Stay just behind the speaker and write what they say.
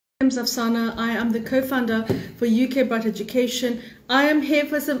is Afsana. I am the co-founder for UK Bright Education. I am here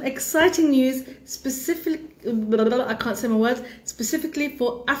for some exciting news, I can't say my words, specifically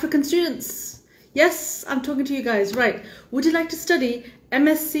for African students. Yes, I'm talking to you guys, right. Would you like to study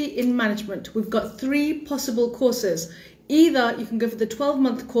MSc in Management? We've got 3 possible courses. Either you can go for the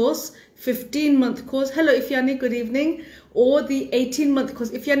 12-month course, 15-month course, hello Ifyani, good evening, or the 18-month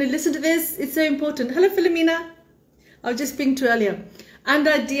course. Ifyani, listen to this, it's so important. Hello Philomena, I was just speaking to earlier. And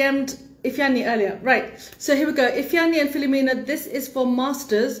I DM'd Ifyani earlier. Right, so here we go. Ifyani and Philomena, this is for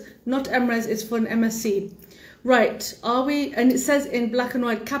Masters, not MRes, it's for an MSc. Right, are we, and it says in black and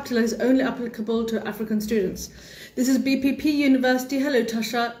white, capitalized, only applicable to African students. This is BPP University. Hello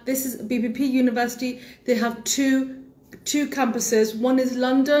Tasha, this is BPP University. They have two campuses. One is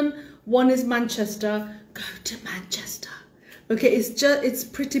London, one is Manchester. Go to Manchester. Okay, it's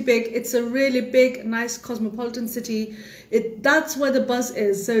pretty big. It's a really big, nice cosmopolitan city. That's where the buzz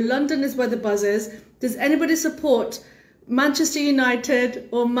is. So London is where the buzz is. Does anybody support Manchester United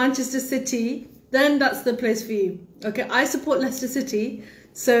or Manchester City? Then that's the place for you. Okay, I support Leicester City,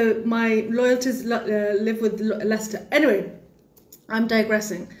 so my loyalties live with Leicester. Anyway, I'm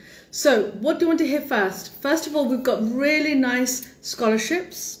digressing. So what do you want to hear first? First of all, we've got really nice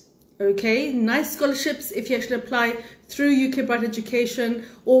scholarships. Okay, nice scholarships if you actually apply through UK Bright Education,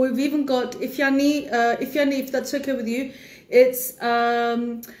 or we've even got Ifyani, if that's okay with you, it's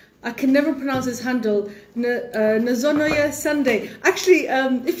I can never pronounce his handle, Nazonoya Sunday. Actually,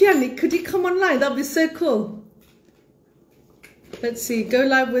 Ifyani, could you come online? That'd be so cool. Let's see, go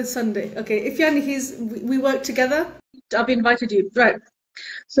live with Sunday. Okay, Ifyani, we work together. I've invited you, right.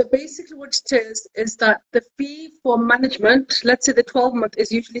 So basically what it is that the fee for management, let's say the 12-month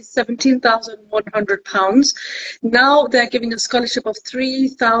is usually £17,100. Now they're giving a scholarship of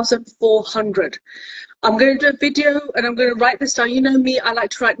 £3,400. I'm going to do a video and I'm going to write this down. You know me, I like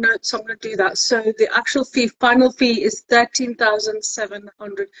to write notes, so I'm going to do that. So the actual fee, final fee is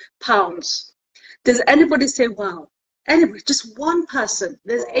 £13,700. Does anybody say wow? Anybody, just one person.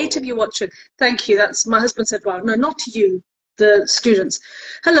 There's 8 of you watching. Thank you. That's my husband said wow. No, not you. The students.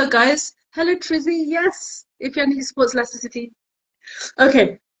 Hello guys. Hello Trizzy. Yes, if you're any sports Leicester City.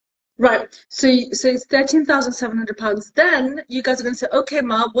 Okay, right. So it's £13,700. Then you guys are going to say, okay,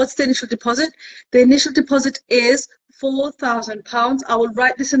 Ma, what's the initial deposit? The initial deposit is £4,000. I will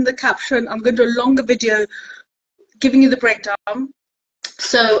write this in the caption. I'm going to do a longer video giving you the breakdown.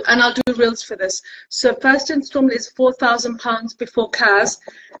 So, and I'll do reels for this. So first installment is £4,000 before CAS.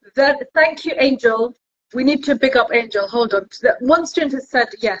 Then, thank you, Angel. We need to pick up Angel. Hold on. One student has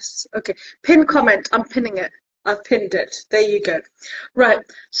said yes. Okay. Pin comment. I'm pinning it. I've pinned it. There you go. Right.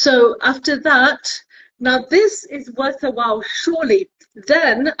 So after that, now this is worth a while, surely.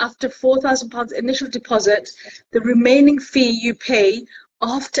 Then after £4,000 initial deposit, the remaining fee you pay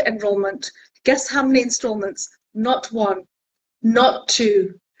after enrollment. Guess how many installments? Not 1, not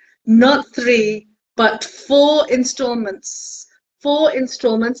 2, not 3, but 4 installments. 4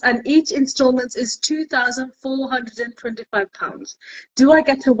 installments, and each installment is £2,425. Do I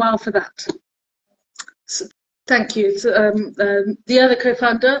get a wow for that? So, thank you. So, the other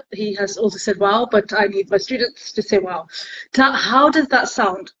co-founder, he has also said wow, but I need my students to say wow. How does that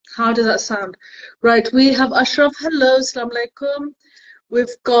sound? How does that sound? Right, we have Ashraf. Hello, assalamu alaikum.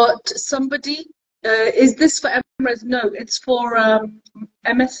 We've got somebody. Is this for MRes? No, it's for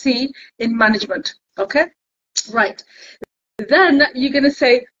MSc in Management. Okay, right. Then you're going to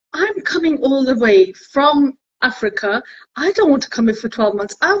say, I'm coming all the way from Africa. I don't want to come here for 12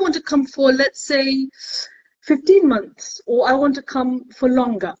 months. I want to come for, let's say, 15 months, or I want to come for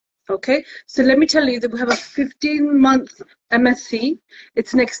longer. Okay, so let me tell you that we have a 15-month MSc.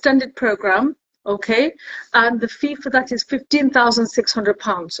 It's an extended program. Okay, and the fee for that is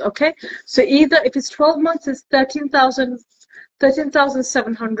 £15,600. Okay, so either if it's 12 months, it's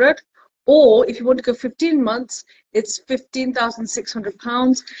 13,700. Or if you want to go 15 months, it's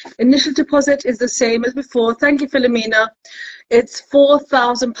 £15,600. Initial deposit is the same as before. Thank you, Philomena. It's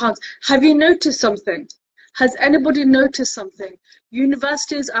 £4,000. Have you noticed something? Has anybody noticed something?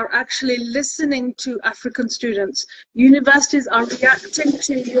 Universities are actually listening to African students. Universities are reacting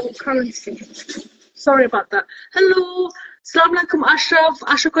to your currency. Sorry about that. Hello. Assalamu alaikum Ashraf.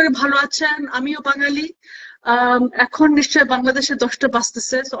 আশা করি ভালো আছেন। আমিও বাঙালি। এখন নিশ্চয় বাংলাদেশে 10টা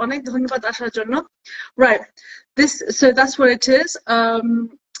বাজতেছে, so অনেক ধন্যবাদ আসার জন্য। Right, so that's what it is.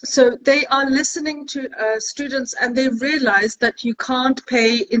 So they are listening to students, and they realize that you can't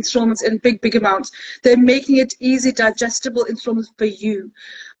pay installments in big amounts. They're making it easy, digestible installments for you.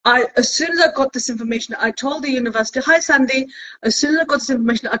 As soon as I got this information, I told the university, hi Sandy, as soon as I got this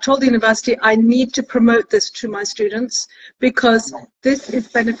information, I told the university I need to promote this to my students because this is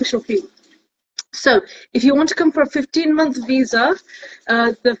beneficial for you. So if you want to come for a 15-month visa,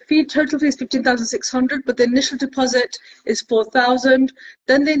 the total fee is 15,600, but the initial deposit is 4,000.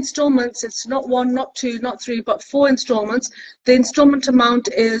 Then the installments, it's not 1, not 2, not 3, but 4 installments. The installment amount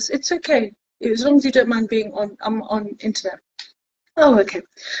is, it's okay, as long as you don't mind being on internet. Oh, okay.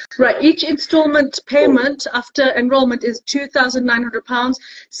 Right, each installment payment after enrollment is £2,900.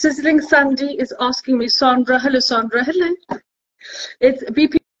 Sizzling Sandy is asking me, Sandra, hello Sandra, hello. It's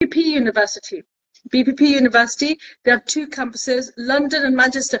BPP University. BPP University, they have 2 campuses, London and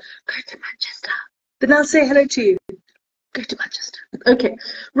Manchester. Go to Manchester. Then I'll say hello to you. Go to Manchester. Okay,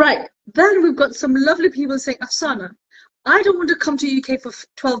 right. Then we've got some lovely people saying, Afsana, I don't want to come to UK for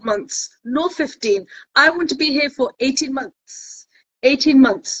 12 months, nor 15. I want to be here for 18 months. 18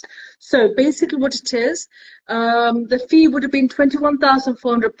 months. So basically what it is, the fee would have been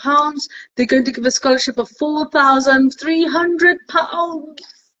 £21,400. They're going to give a scholarship of £4,300.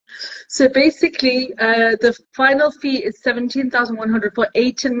 So basically, the final fee is £17,100 for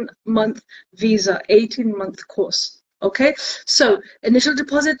 18-month visa, 18-month course. Okay, so initial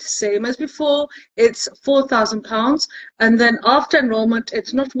deposit, same as before, it's £4,000, and then after enrollment,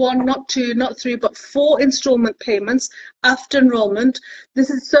 it's not 1, not 2, not 3, but 4 installment payments after enrollment. This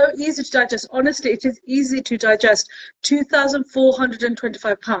is so easy to digest. Honestly, it is easy to digest.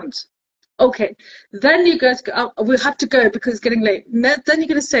 £2,425. Okay, then you guys go, we have to go because it's getting late. Then you're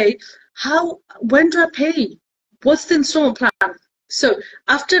going to say, when do I pay? What's the installment plan? So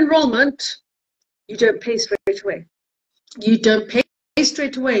after enrollment, you don't pay straight away. You don't pay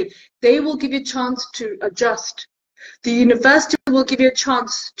straight away. They will give you a chance to adjust. The university will give you a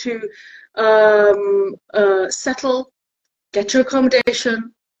chance to settle, get your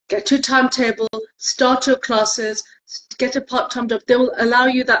accommodation, get your timetable, start your classes, get a part-time job. They will allow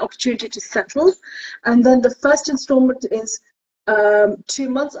you that opportunity to settle. And then the first installment is 2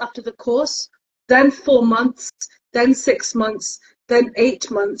 months after the course, then 4 months, then 6 months, then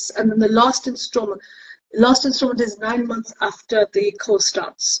 8 months, and then the last installment. Last installment is 9 months after the course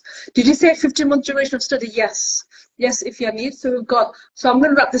starts. Did you say 15-month duration of study? Yes. Yes, if you need. So I'm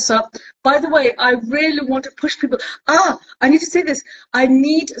going to wrap this up. By the way, I really want to push people. I need to say this. I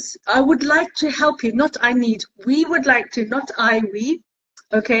would like to help you. Not I need. We would like to. Not we.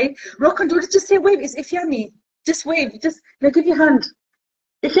 Okay. Rock on, just say wave. It's Ifyani. Just wave. Just give your hand.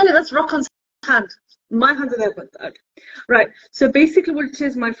 Ifyani, that's Rock on's hand. My hands are there, but okay. Right. So basically what it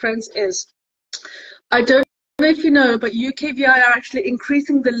is, my friends, is I don't know if you know, but UKVI are actually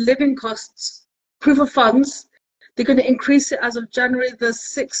increasing the living costs, proof of funds. They're going to increase it as of January the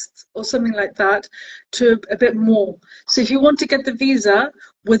 6th or something like that to a bit more. So if you want to get the visa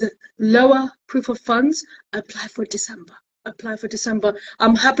with lower proof of funds, apply for December. Apply for December.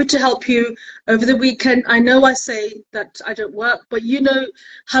 I'm happy to help you over the weekend. I know I say that I don't work, but you know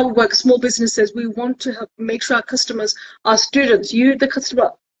how we work, small businesses. We want to help make sure our customers, our students, you, the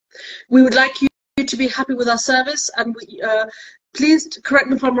customer, we would like you to be happy with our service, and please correct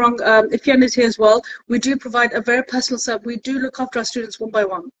me if I'm wrong, if you're here as well, we do provide a very personal service. We do look after our students one by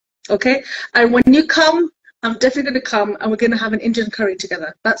one, okay? And when you come, I'm definitely going to come and we're going to have an Indian curry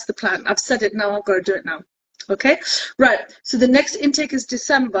together. That's the plan. I've said it now, I've got to do it now, okay? Right, so the next intake is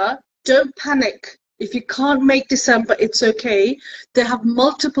December. Don't panic. If you can't make December, it's okay. They have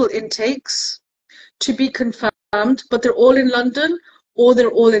multiple intakes to be confirmed, but they're all in London or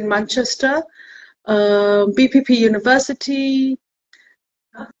they're all in Manchester. BPP University.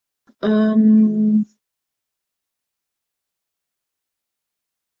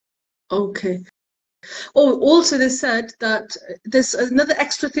 Okay. Oh, also they said that there's another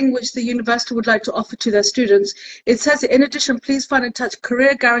extra thing which the university would like to offer to their students. It says, in addition, please find and touch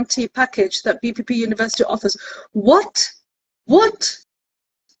career guarantee package that BPP University offers. What? What?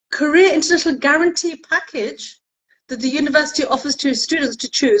 Career international guarantee package that the university offers to students to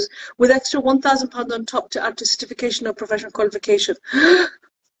choose with extra £1,000 on top to add to certification or professional qualification.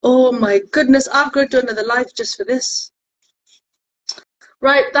 Oh my goodness, I've got to do another live just for this.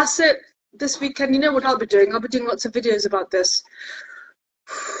 Right, that's it. This weekend, you know what I'll be doing? I'll be doing lots of videos about this.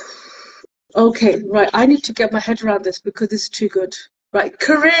 Okay, right, I need to get my head around this because this is too good. Right,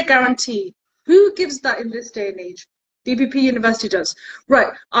 career guarantee. Who gives that in this day and age? BPP University does.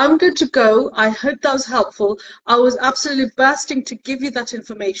 Right, I'm going to go. I hope that was helpful. I was absolutely bursting to give you that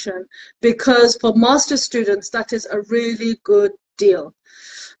information because for master's students, that is a really good deal.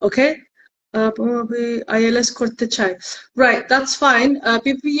 Okay, ILS করতে চাই. Right, that's fine.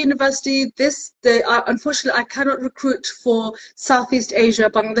 BPP University, unfortunately, I cannot recruit for Southeast Asia,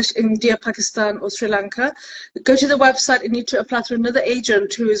 Bangladesh, India, Pakistan, or Sri Lanka. Go to the website and need to apply through another agent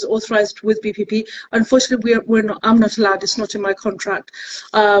who is authorized with BPP. Unfortunately, I'm not allowed. It's not in my contract.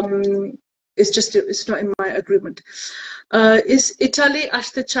 It's not in my agreement. Is Italy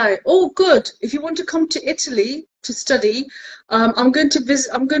আসতে চায়? Oh, good. If you want to come to Italy to study, I'm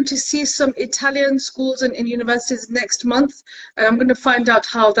going to see some Italian schools and universities next month, and I'm going to find out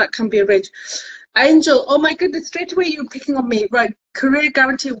how that can be arranged. Angel, oh my goodness, straight away you're picking on me. Right, career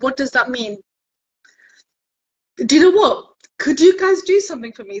guarantee, what does that mean? Do you know what? Could you guys do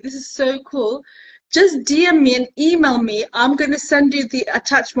something for me? This is so cool. Just DM me and email me. I'm going to send you the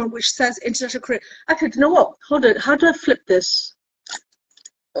attachment which says international career. Actually, do you know what? Hold on. How do I flip this?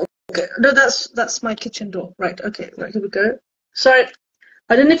 Okay. No, that's my kitchen door. Right. Okay. Right. Here we go. Sorry.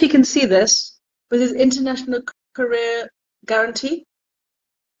 I don't know if you can see this, but this is international career guarantee.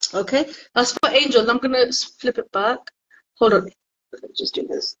 Okay. That's for Angel. I'm going to flip it back. Hold on. Let's just do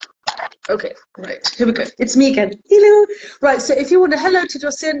this. Okay, right, here we go. It's me again. Hello. Right, so if you want to hello to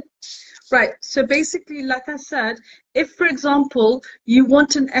Jocelyn, right, so basically, like I said, if, for example, you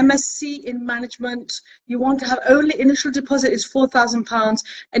want an MSc in management, you want to have only initial deposit is £4,000,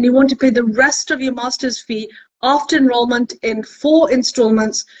 and you want to pay the rest of your master's fee after enrollment in 4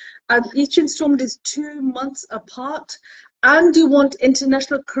 installments, and each installment is 2 months apart, and you want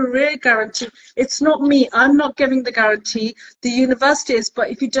international career guarantee. It's not me. I'm not giving the guarantee. The university is.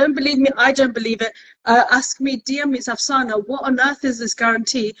 But if you don't believe me, I don't believe it. Ask me, DM me, Afsana, what on earth is this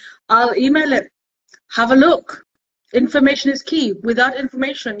guarantee? I'll email it. Have a look. Information is key. Without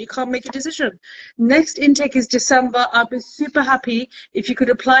information, you can't make a decision. Next intake is December. I'll be super happy if you could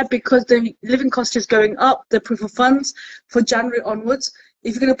apply because the living cost is going up, the proof of funds for January onwards.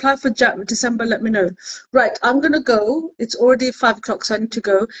 If you can apply for December, let me know. Right, I'm going to go. It's already 5 o'clock, so I need to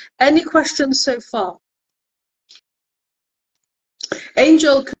go. Any questions so far?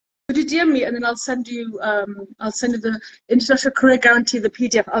 Angel, could you DM me and then I'll send you the International Career Guarantee, the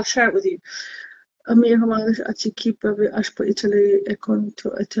PDF. I'll share it with you. I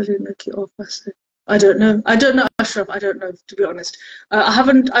don't know. I don't know, Ashraf. I don't know, to be honest.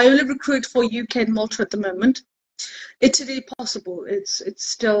 I only recruit for UK and Malta at the moment. Italy, possible. It's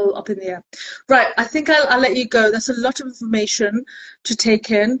still up in the air. Right, I think I'll let you go. That's a lot of information to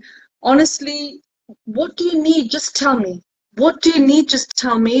take in. Honestly, what do you need? Just tell me. What do you need? Just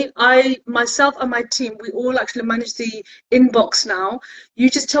tell me. Myself and my team, we all actually manage the inbox now. You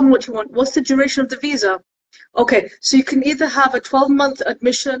just tell me what you want. What's the duration of the visa? Okay, so you can either have a 12-month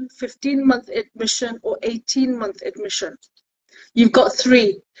admission, 15-month admission, or 18-month admission. You've got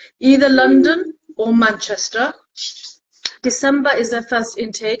 3, either London or Manchester. December is their first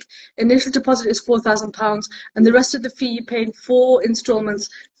intake. Initial deposit is £4,000, and the rest of the fee you pay in 4 installments,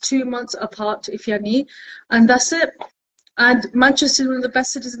 2 months apart if you need, and that's it. And Manchester is one of the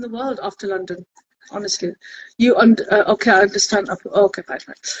best cities in the world after London, honestly. Okay, I understand. Okay, fine.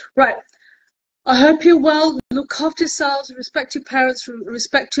 Right. I hope you're well. Look after yourselves. Respect your parents.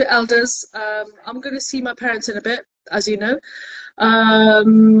 Respect your elders. I'm going to see my parents in a bit, as you know.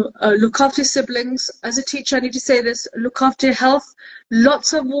 Look after your siblings. As a teacher, I need to say this. Look after your health.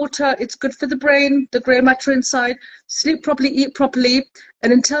 Lots of water. It's good for the brain, the grey matter inside. Sleep properly, eat properly.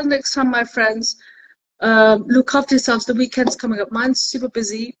 And until next time, my friends, look after yourselves. The weekend's coming up. Mine's super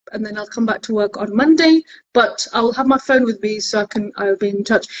busy, and then I'll come back to work on Monday. But I will have my phone with me, so I'll be in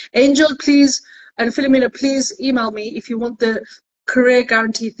touch. Angel, please, and Philomena, please email me if you want the career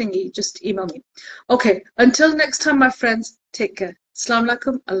guarantee thingy. Just email me. Okay. Until next time, my friends. Take care. Assalamu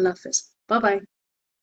alaikum. Allah Hafiz. Bye bye.